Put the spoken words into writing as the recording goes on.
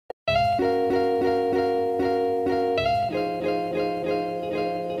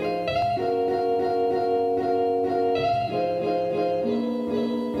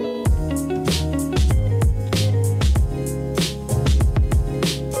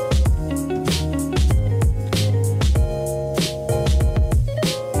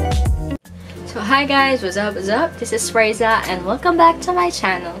Hi guys! What's up? What's up? This is Raisa and welcome back to my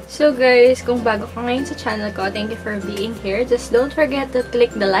channel. So guys, kung bago ka ngayon sa channel ko, thank you for being here. Just don't forget to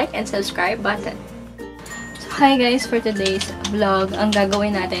click the like and subscribe button. So hi guys! For today's vlog, ang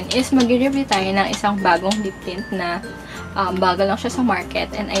gagawin natin is mag-review tayo ng isang bagong lip tint na bago lang siya sa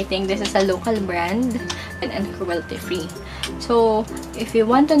market, and I think this is a local brand and cruelty free. So if you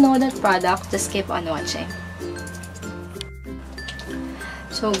want to know that product, just keep on watching.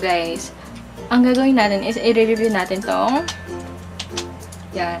 So guys, ang gagawin natin is i-review natin tong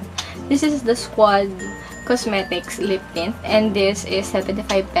yan. This is the Squad Cosmetics lip tint and this is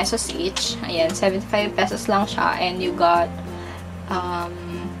 75 pesos each. Ayan, 75 pesos lang siya and you got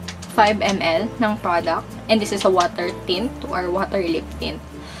 5 ml ng product, and this is a water tint or water lip tint.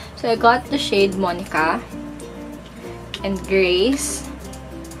 So I got the shade Monica and Grace,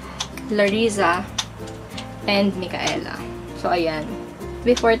 Larissa, and Micaela. So ayan.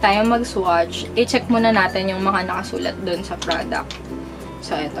 Before tayo mag-swatch, i-check muna natin yung mga nakasulat dun sa product.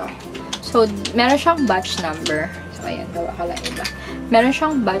 So, ito. So, meron siyang batch number. So, ayan, gawa ka lang iba. Meron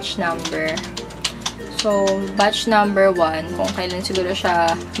siyang batch number. So, batch number 1, kung kailan siguro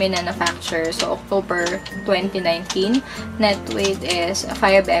siya may manufacture. So, October 2019. Net weight is 5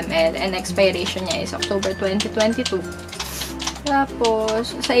 ml and expiration niya is October 2022.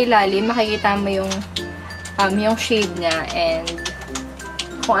 Tapos, sa ilalim, makikita mo yung shade niya and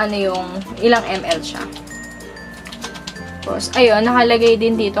kung ano yung ilang ml siya. Tapos, ayun, nakalagay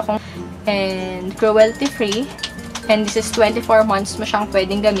din dito kung and cruelty free, and this is 24 months mo siyang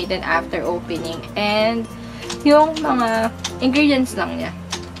pwedeng gamitin after opening, and yung mga ingredients lang niya.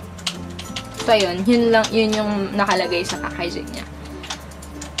 So, ayun, yun yung nakalagay sa packaging niya.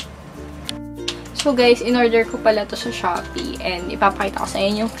 So guys, in-order ko pala to sa Shopee and ipapakita ko sa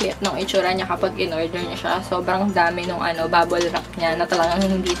inyo yung clip ng itsura niya kapag in-order niya siya. Sobrang dami nung bubble wrap niya na talagang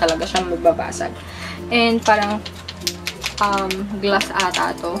hindi talaga siya magbabasag. And parang glass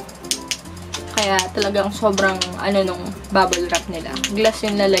ata to. Kaya talagang sobrang nung bubble wrap nila. Glass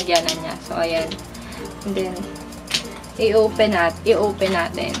yung lalagyanan niya. So ayan. And then i-open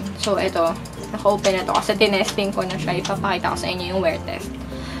natin. So ito, naka-open na to kasi tinesting ko na siya. Ipapakita ko sa inyo yung wear test.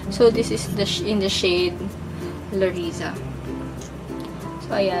 So, this is in the shade Larissa.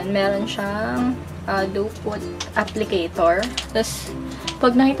 So, ayan. Meron siyang doe foot applicator. Tapos,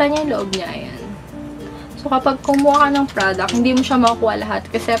 pag nakita niya yung loob niya, ayan. So, kapag kumuha ka ng product, hindi mo siya makukuha lahat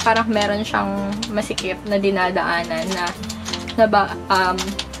kasi parang meron siyang masikip na dinadaanan na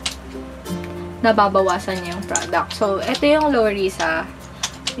nababawasan niya yung product. So, ito yung Larissa.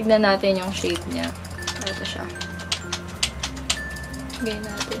 Tignan natin yung shade niya. Ito siya. Lagay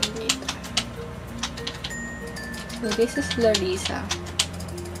natin dito. So, this is Larissa.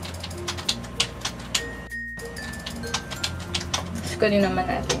 Tapos kunin naman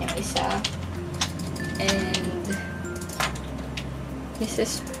natin yung isa. And this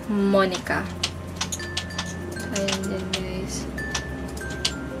is Monica. Ayan din, guys.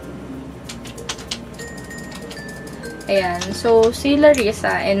 Ayan. So, si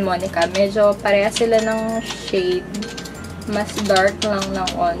Larissa and Monica, medyo pareha sila ng shade. Mas dark lang ng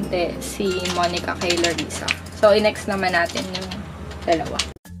onte si Monica kay Larissa. So, i-next naman natin yung dalawa.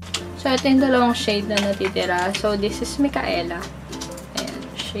 So, ito yung dalawang shade na natitira. So, this is Micaela. Ayan,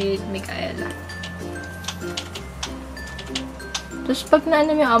 shade Micaela. Tapos, pag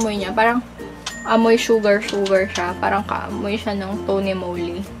naanam yung amoy niya, parang amoy sugar siya. Parang kaamoy siya ng Tony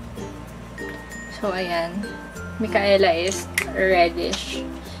Moly. So, ayan. Micaela is reddish.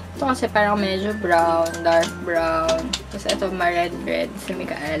 Ito kasi parang medyo brown, dark brown. Tapos ito ma-red si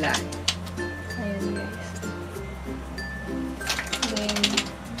Micaela. Ayan guys. Then,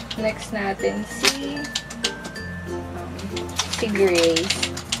 next natin si Grace.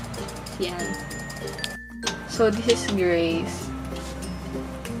 Yan. So, this is Grace.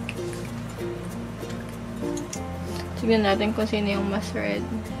 Tignan natin kung sino yung mas red.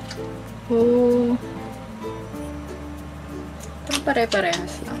 Oh.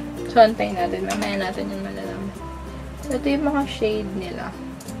 Pare-parehas lang. So, antayin natin. Mamaya natin yung malalaman. So, ito yung mga shade nila.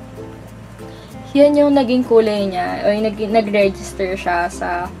 Yan yung naging kulay niya. O yung nag-register siya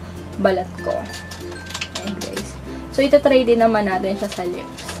sa balat ko. Ayan, guys. So, itatry din naman natin siya sa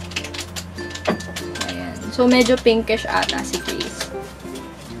lips. Ayan. So, medyo pinkish ata si Grace.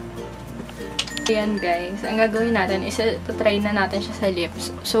 Ayan guys, ang gagawin natin is try na natin siya sa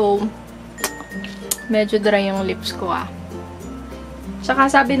lips. So, medyo dry yung lips ko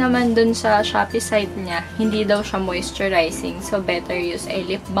Tsaka sabi naman dun sa Shopee site niya, hindi daw siya moisturizing. So, better use a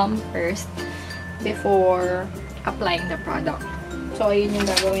lip balm first before applying the product. So, ayun yung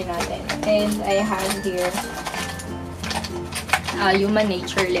gagawin natin. And I have here Human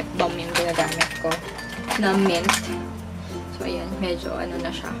Nature lip balm yung ginagamit ko na mint. So, ayan, medyo ano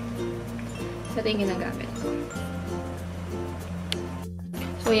na siya. Ito yung ginagamit ko.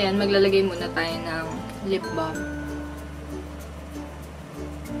 So, yan. Maglalagay muna tayo ng lip balm.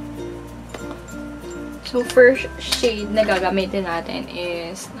 So, first shade na gagamitin natin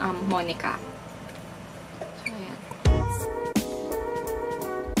is Monica. So, ayan.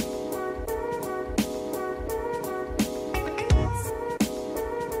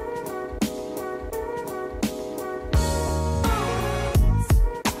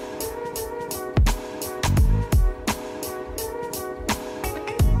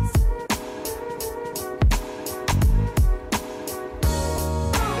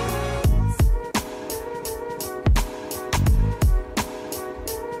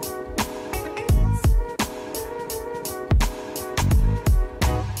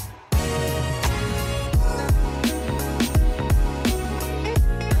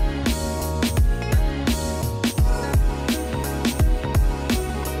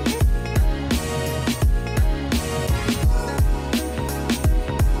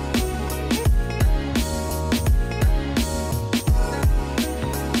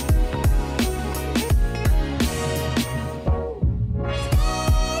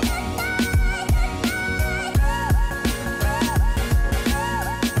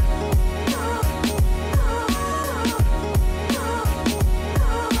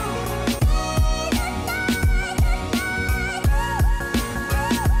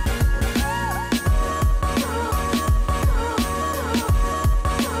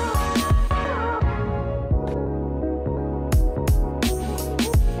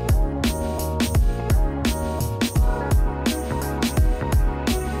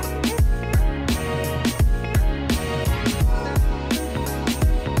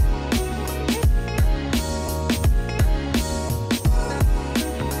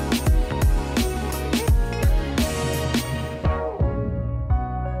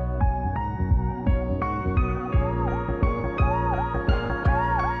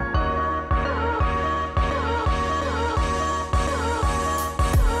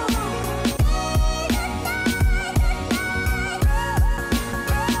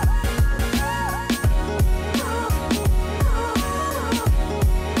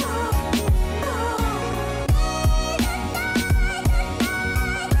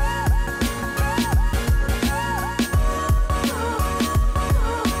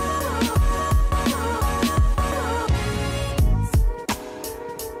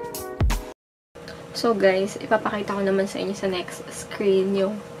 So guys, ipapakita ko naman sa inyo sa next screen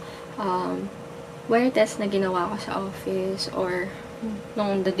yung wear test na ginawa ko sa office or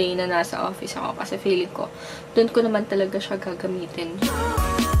nung the day na nasa office ako kasi feeling ko, doon ko naman talaga siya gagamitin.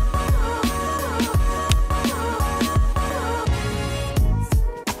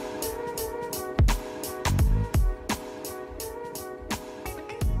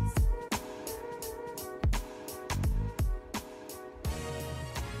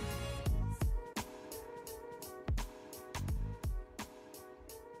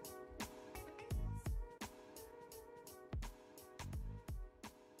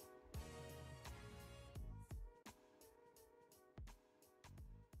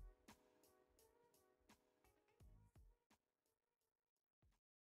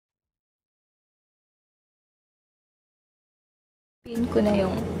 Pin ko na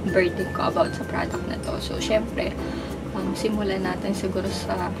yung birthday ko about sa product na to. So, syempre, simulan natin siguro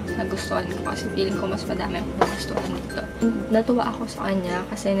sa nagustuhan ko kasi feeling ko mas madami ang nagustuhan dito. Natuwa ako sa kanya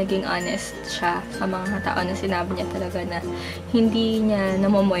kasi naging honest siya sa mga tao na sinabi niya talaga na hindi niya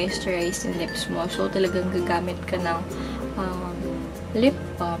namo-moisturize yung lips mo. So, talagang gagamit ka ng lip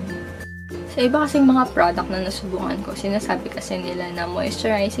balm. Sa iba kasing mga product na nasubukan ko, sinasabi kasi nila na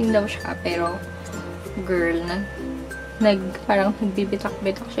moisturizing daw siya pero girl, parang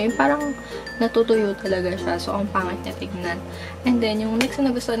nagbibitak-bitak siya. Yung parang natutuyo talaga siya. So, ang pangit niya tignan. And then, yung next na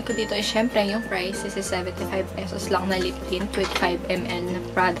nagustuhan ko dito is syempre yung price is 75 pesos lang na Liptint with 5 ml na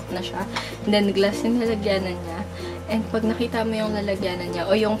product na siya. And then, glass yung lalagyanan niya. And pag nakita mo yung lalagyanan niya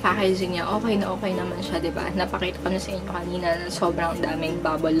o yung packaging niya, okay na okay naman siya, diba? Napakita ko na sa inyo kanina na sobrang daming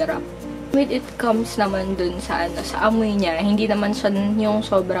bubble wrap When it comes naman dun sa sa amoy niya, hindi naman siya yung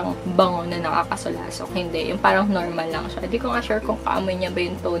sobrang bango na nakakasalasok. Hindi, yung parang normal lang siya. Hindi ko nga sure kung kaamoy niya ba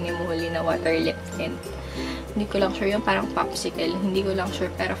yung Tony Moly na water lip tint. Hindi ko lang sure, yung parang popsicle. Hindi ko lang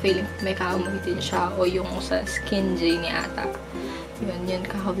sure, pero feeling may kaamoy din siya. O yung sa Skin J ni ata. Yun,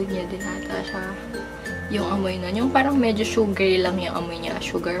 kahawig niya din ata siya. Yung amoy nun. Yung parang medyo sugary lang yung amoy niya.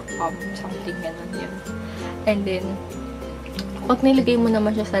 Sugar pop, something ganun yun. And then, pag nilagay mo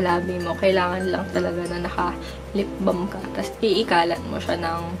naman siya sa labi mo, kailangan lang talaga na naka-lip balm ka. Tapos, iikalat mo siya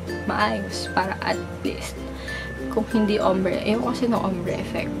ng maayos para at least. Kung hindi ombre, ayun kasi ng ombre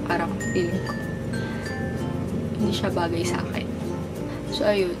effect. Parang feeling ko, hindi siya bagay sa akin. So,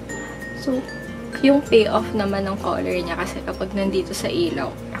 ayun. So, yung payoff naman ng color niya kasi kapag nandito sa ilaw,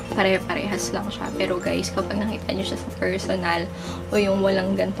 pare-parehas lang siya. Pero guys, kapag nakita nyo siya sa personal o yung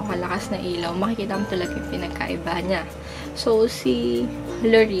walang ganito kalakas na ilaw, makikita mo talaga yung pinagkaiba niya. So, si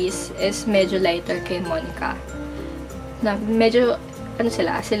Loris is medyo lighter kay Monica. Na medyo,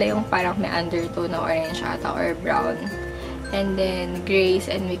 sila yung parang may undertone na orange ata or brown. And then, Grace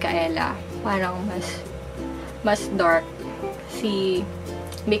and Micaela, parang mas dark si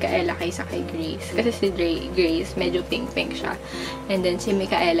Micaela kaysa kay Grace. Kasi si Grace, medyo pink-pink siya. And then, si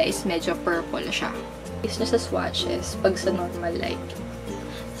Micaela is medyo purple siya. Is na sa swatches, pag sa normal light.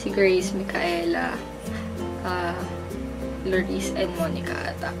 Si Grace, Micaela, Loris, and Monica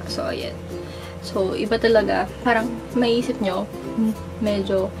ata. So, ayan. So, iba talaga. Parang, maisip nyo,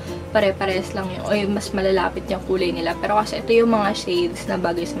 medyo pare-pares lang yung, o yung mas malalapit yung kulay nila. Pero kasi ito yung mga shades na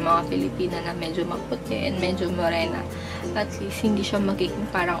bagay sa mga Pilipina na medyo maputi and medyo morena. At least, hindi siya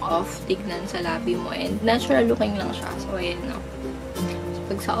magiging parang off tignan sa labi mo. And natural looking lang siya. So, ayan, no. So,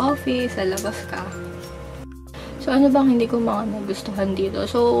 pag sa office, sa labas ka. So, ano bang hindi ko mga nagustuhan dito?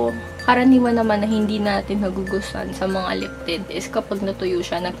 So, karaniwan naman na hindi natin nagugustuhan sa mga lip tint is kapag natuyo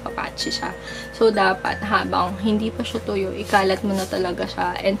siya, nagpapatchy siya. So, dapat habang hindi pa siya tuyo, ikalat mo na talaga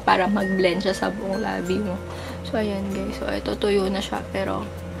siya and para mag-blend siya sa buong labi mo. So, ayan guys. So, ito tuyo na siya. Pero,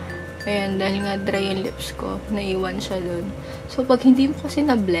 ayan, dahil nga dry yung lips ko, naiwan siya dun. So, pag hindi mo kasi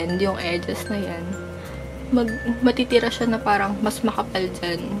na-blend yung edges na yan, matitira siya na parang mas makapal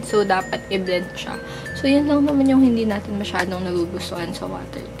dyan. So, dapat i-blend siya. So, yan lang naman yung hindi natin masyadong nagugustuhan sa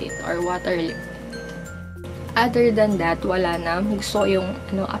water tint or water lip. Other than that, wala na. Gusto ko yung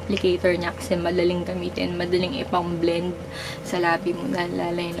applicator niya kasi madaling gamitin, madaling ipang blend sa labi mo.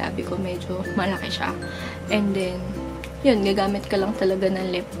 Lalo yung labi ko medyo malaki siya. And then, yun, gagamit ka lang talaga ng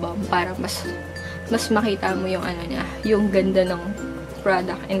lip balm para mas makita mo yung niya, yung ganda ng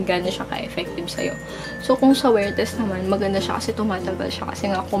product and gano'n siya ka-effective sa'yo. So, kung sa wear test naman, maganda siya kasi tumatagal siya. Kasi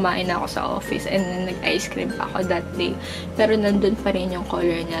nga, kumain ako sa office and then nag-ice cream pa ako that day. Pero nandun pa rin yung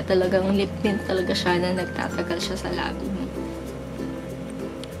color niya. Talagang lip tint talaga siya na nagtatagal siya sa labi mo.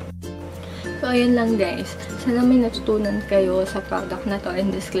 So, ayun lang guys. Sana may natutunan kayo sa product na to.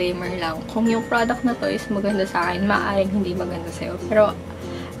 And disclaimer lang, kung yung product na to is maganda sa akin, maaaring hindi maganda sa'yo. Pero,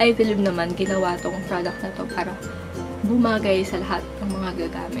 I believe naman, ginawa tong product na to para bumagay sa lahat ng mga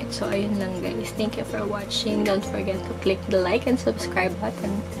gagamit. So, ayun lang guys. Thank you for watching. Don't forget to click the like and subscribe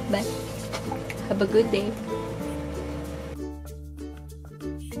button. Bye! Have a good day!